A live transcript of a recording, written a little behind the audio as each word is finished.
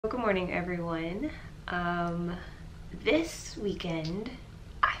Good morning, everyone. This weekend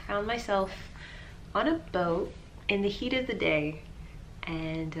I found myself on a boat in the heat of the day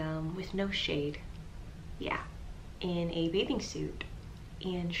and with no shade. Yeah, in a bathing suit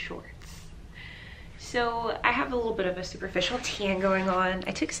and shorts. So I have a little bit of a superficial tan going on.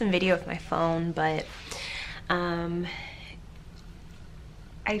 I took some video with my phone, but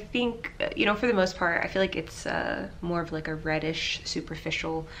I think, for the most part, I feel like it's more of like a reddish,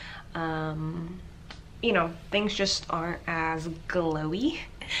 superficial, things just aren't as glowy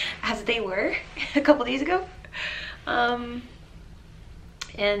as they were a couple days ago.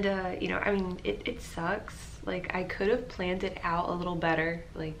 It sucks. Like, I could have planned it out a little better.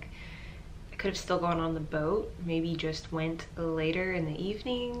 Like, I could have still gone on the boat, maybe just went later in the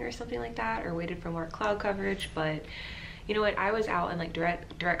evening or something like that, or waited for more cloud coverage, but you know what, I was out in like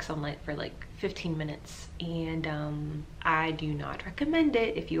direct sunlight for like 15 minutes, and I do not recommend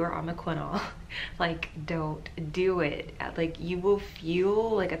it if you are on Mequinol. Like, don't do it. Like, you will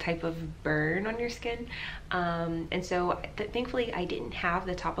feel like a type of burn on your skin, and so thankfully I didn't have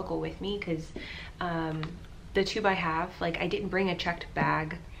the topical with me, because the tube I have, like, I didn't bring a checked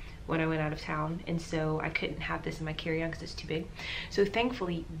bag when I went out of town, and so I couldn't have this in my carry-on because it's too big. So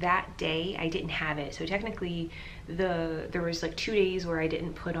thankfully that day I didn't have it. So technically there was like 2 days where I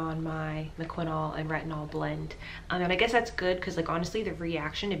didn't put on my Mequinol and retinol blend, and I guess that's good, because like honestly the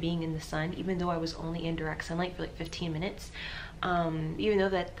reaction to being in the sun, even though I was only in direct sunlight for like 15 minutes, even though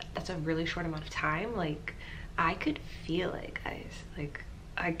that's a really short amount of time, like I could feel it, guys. Like,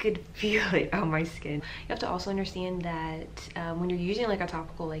 I could feel it on my skin. You have to also understand that when you're using like a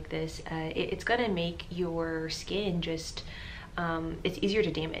topical like this, it's gonna make your skin just, it's easier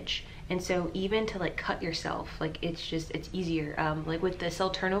to damage. And so even to like cut yourself, like it's easier. Like with the cell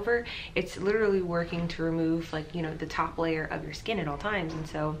turnover, it's literally working to remove like, the top layer of your skin at all times. And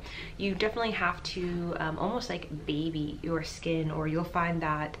so you definitely have to almost like baby your skin, or you'll find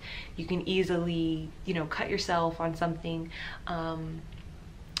that you can easily, cut yourself on something.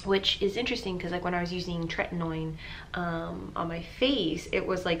 Which is interesting, because like when I was using tretinoin on my face, it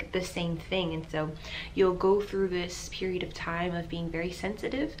was like the same thing. And so you'll go through this period of time of being very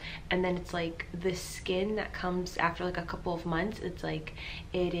sensitive, and then it's like the skin that comes after like a couple of months, it's like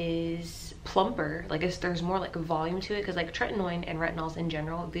it is plumper. Like there's more like volume to it, because like tretinoin and retinols in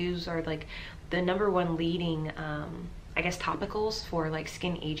general, these are like the #1 leading I guess topicals for like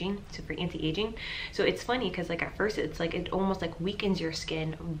skin aging, so for anti-aging. So it's funny, because like at first it's like it almost like weakens your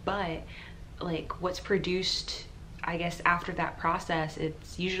skin, but like what's produced, I guess, after that process,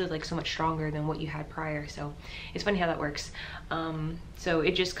 it's usually like so much stronger than what you had prior. So it's funny how that works. So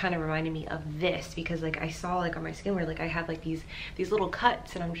it just kind of reminded me of this, because like I saw like on my skin where like I had like these little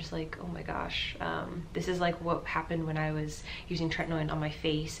cuts, and I'm just like, oh my gosh, this is like what happened when I was using tretinoin on my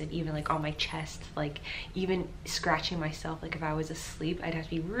face, and even like on my chest. Like even scratching myself, like if I was asleep, I'd have to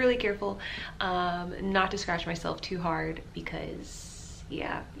be really careful not to scratch myself too hard, because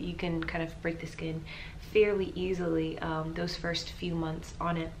yeah, you can kind of break the skin fairly easily those first few months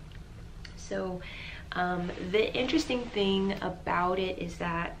on it. So the interesting thing about it is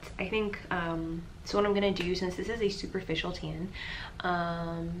that I think, so what I'm gonna do, since this is a superficial tan,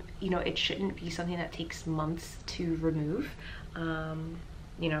 it shouldn't be something that takes months to remove. I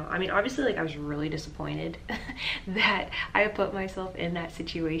mean, obviously, like I was really disappointed that I put myself in that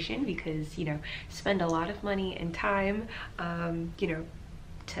situation, because, spend a lot of money and time,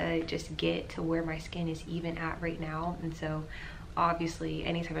 to just get to where my skin is even at right now. And so obviously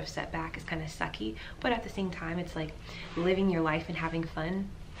any type of setback is kind of sucky, but at the same time, it's like living your life and having fun.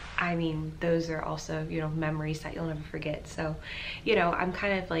 I mean, those are also, memories that you'll never forget. So, I'm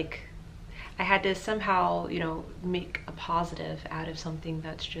kind of like, I had to somehow, make a positive out of something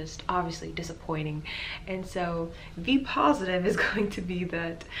that's just obviously disappointing. And so the positive is going to be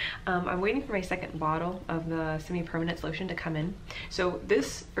that I'm waiting for my second bottle of the semi-permanence lotion to come in. So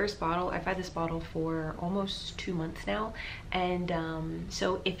this first bottle, I've had this bottle for almost 2 months now. And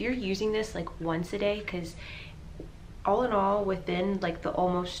so if you're using this like once a day, because all in all, within like the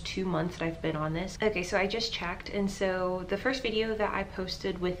almost 2 months that I've been on this. Okay, so I just checked, and so the first video that I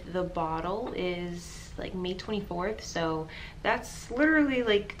posted with the bottle is like May 24th, so that's literally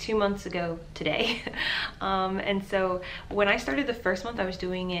like 2 months ago today. And so when I started the first month, I was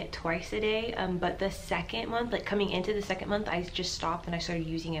doing it twice a day, but the second month, like coming into the second month, I just stopped and I started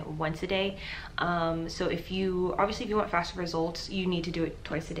using it once a day. So if you want faster results, you need to do it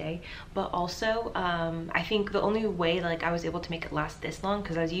twice a day. But also I think the only way like I was able to make it last this long,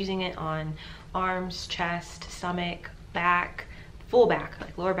 because I was using it on arms, chest, stomach, back, full back,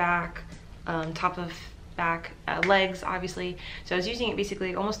 like lower back, top of back, legs, obviously. So I was using it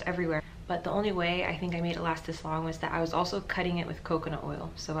basically almost everywhere. But the only way I think I made it last this long was that I was also cutting it with coconut oil.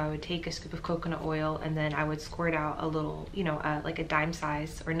 So I would take a scoop of coconut oil and then I would squirt out a little, you know, like a dime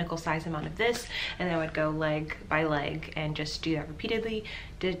size or nickel size amount of this, and then I would go leg by leg and just do that repeatedly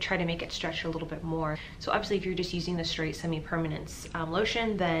to try to make it stretch a little bit more. So obviously if you're just using the straight semi-permanence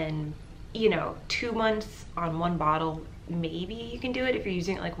lotion, then, you know, 2 months on one bottle, maybe you can do it if you're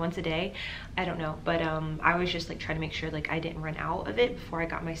using it like once a day. I don't know, but I was just like trying to make sure like I didn't run out of it before I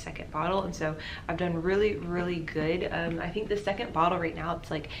got my second bottle, and so I've done really good. I think the second bottle right now,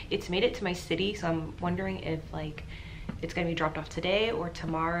 it's like it's made it to my city, so I'm wondering if like it's gonna be dropped off today or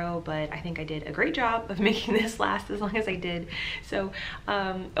tomorrow, but I think I did a great job of making this last as long as I did. So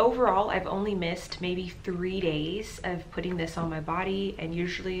overall, I've only missed maybe 3 days of putting this on my body, and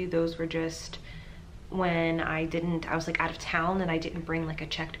usually those were just when I was like out of town and I didn't bring like a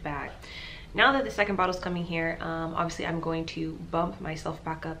checked bag. Now that the second bottle's coming here, obviously I'm going to bump myself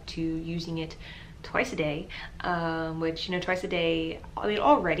back up to using it twice a day, which, you know, twice a day, I mean,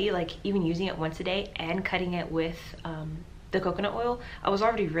 already like even using it once a day and cutting it with the coconut oil, I was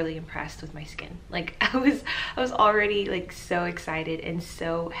already really impressed with my skin. Like I was already like so excited and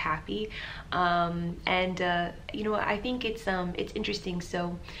so happy. You know, I think it's interesting.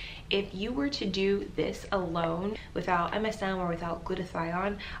 So if you were to do this alone without MSM or without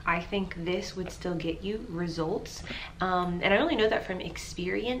glutathione, I think this would still get you results. And I only know that from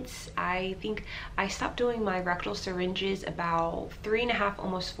experience. I think I stopped doing my rectal syringes about 3.5,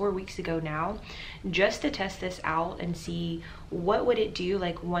 almost 4 weeks ago now, just to test this out and see what would it do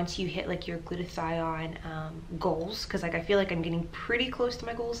like once you hit like your glutathione goals, because like I feel like I'm getting pretty close to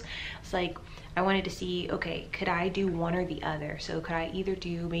my goals. It's like I wanted to see, okay, could I do one or the other? So could I either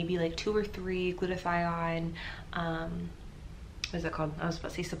do maybe like 2 or 3 glutathione, what is that called? I was about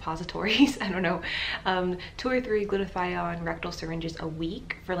to say suppositories, I don't know. 2 or 3 glutathione rectal syringes a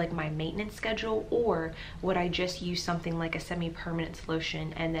week for like my maintenance schedule, or would I just use something like a semi-permanence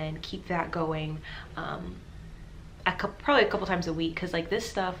lotion and then keep that going probably a couple times a week, because like this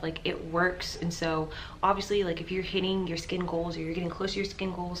stuff, like it works. And so obviously like if you're hitting your skin goals or you're getting close to your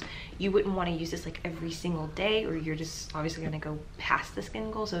skin goals, you wouldn't want to use this like every single day, or you're just obviously going to go past the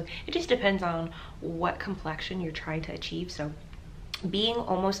skin goal. So it just depends on what complexion you're trying to achieve. So being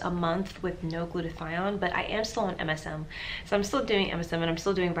almost a month with no glutathione, but I am still on MSM, so I'm still doing MSM and I'm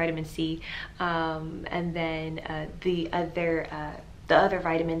still doing vitamin C, and then the other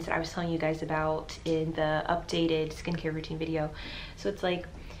vitamins that I was telling you guys about in the updated skincare routine video. So it's like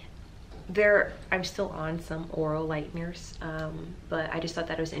I'm still on some oral lighteners, but I just thought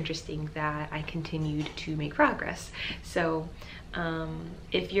that it was interesting that I continued to make progress. So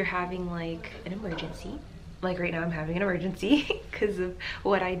if you're having like an emergency, like right now I'm having an emergency because of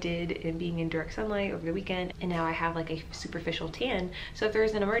what I did in being in direct sunlight over the weekend, and now I have like a superficial tan. So if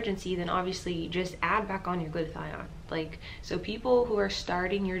there's an emergency, then obviously just add back on your glutathione. Like, so people who are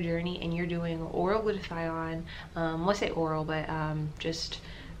starting your journey and you're doing oral glutathione, let's say oral, but just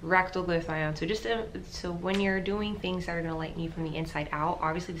rectal glutathione. So just so when you're doing things that are going to lighten you from the inside out,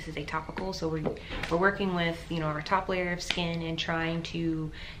 obviously this is a topical, so we're working with, you know, our top layer of skin and trying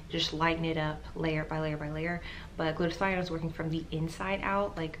to just lighten it up layer by layer by layer. But glutathione is working from the inside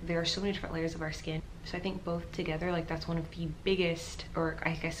out. Like there are so many different layers of our skin, so I think both together, like that's one of the biggest, or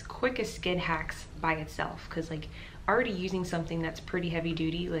I guess quickest skin hacks by itself, because like already using something that's pretty heavy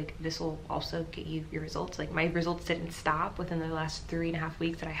duty, like this will also get you your results. Like my results didn't stop within the last 3.5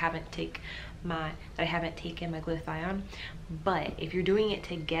 weeks that I haven't taken my glutathione. But if you're doing it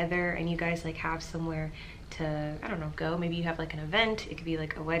together and you guys like have somewhere to, I don't know, go, maybe you have like an event, it could be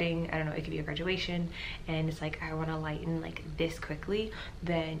like a wedding, I don't know, it could be a graduation, and it's like I want to lighten like this quickly,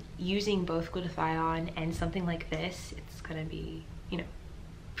 then using both glutathione and something like this, it's gonna be, you know,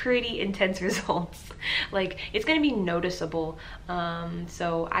 pretty intense results. Like it's going to be noticeable.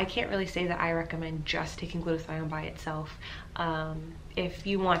 So I can't really say that I recommend just taking glutathione by itself if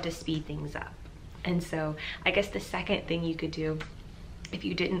you want to speed things up. And so I guess the second thing you could do if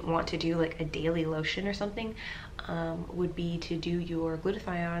you didn't want to do like a daily lotion or something would be to do your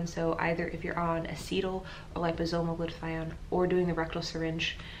glutathione. So either if you're on acetyl or liposomal glutathione or doing the rectal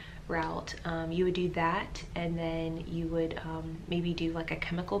syringe route, you would do that, and then you would maybe do like a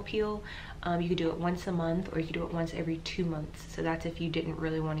chemical peel. You could do it once a month, or you could do it once every 2 months. So that's if you didn't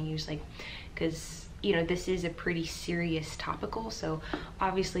really want to use, like, because you know this is a pretty serious topical, so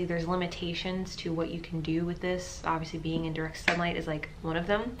obviously there's limitations to what you can do with this. Obviously being in direct sunlight is like one of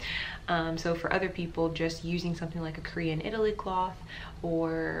them. So for other people, just using something like a Korean Italy cloth,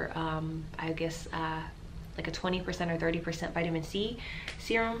 or I guess like a 20% or 30% vitamin C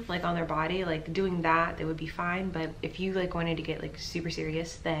serum like on their body, like doing that, they would be fine. But if you like wanted to get like super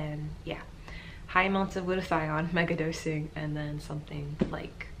serious, then yeah, high amounts of glutathione, mega dosing, and then something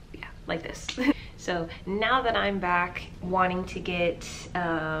like, yeah, like this. So now that I'm back wanting to get,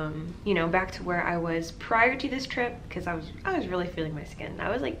 you know, back to where I was prior to this trip, because I was really feeling my skin. I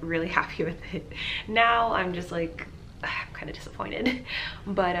was like really happy with it. Now I'm just like, I'm kind of disappointed.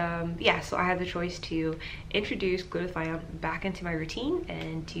 But yeah, so I had the choice to introduce glutathione back into my routine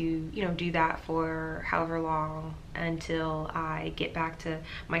and to, you know, do that for however long until I get back to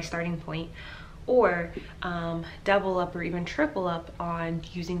my starting point, or double up or even triple up on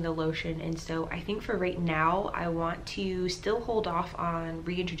using the lotion. And so I think for right now, I want to still hold off on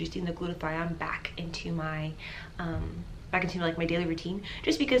reintroducing the glutathione back into my like my daily routine,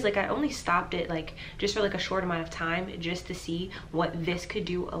 just because like I only stopped it like just for like a short amount of time just to see what this could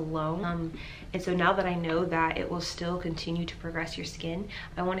do alone. And so now that I know that it will still continue to progress your skin,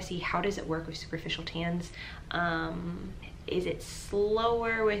 I want to see how does it work with superficial tans. Is it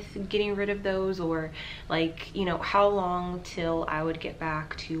slower with getting rid of those, or like, you know, how long till I would get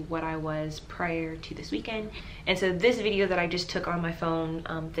back to what I was prior to this weekend. And so this video that I just took on my phone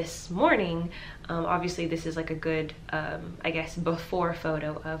this morning, obviously this is like a good I guess before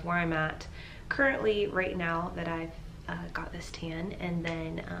photo of where I'm at currently right now that I've got this tan. And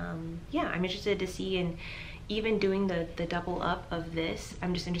then yeah, I'm interested to see, and even doing the double up of this,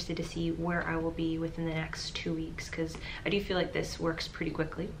 I'm just interested to see where I will be within the next 2 weeks, because I do feel like this works pretty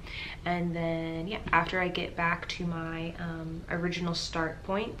quickly. And then yeah, after I get back to my original start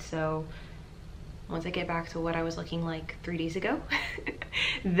point, so once I get back to what I was looking like 3 days ago,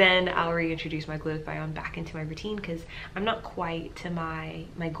 then I'll reintroduce my glutathione back into my routine, because I'm not quite to my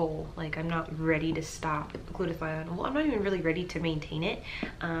goal. Like, I'm not ready to stop glutathione. Well, I'm not even really ready to maintain it.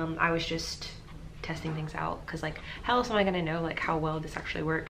 I was just testing things out, because like how else am I gonna know like how well this actually works?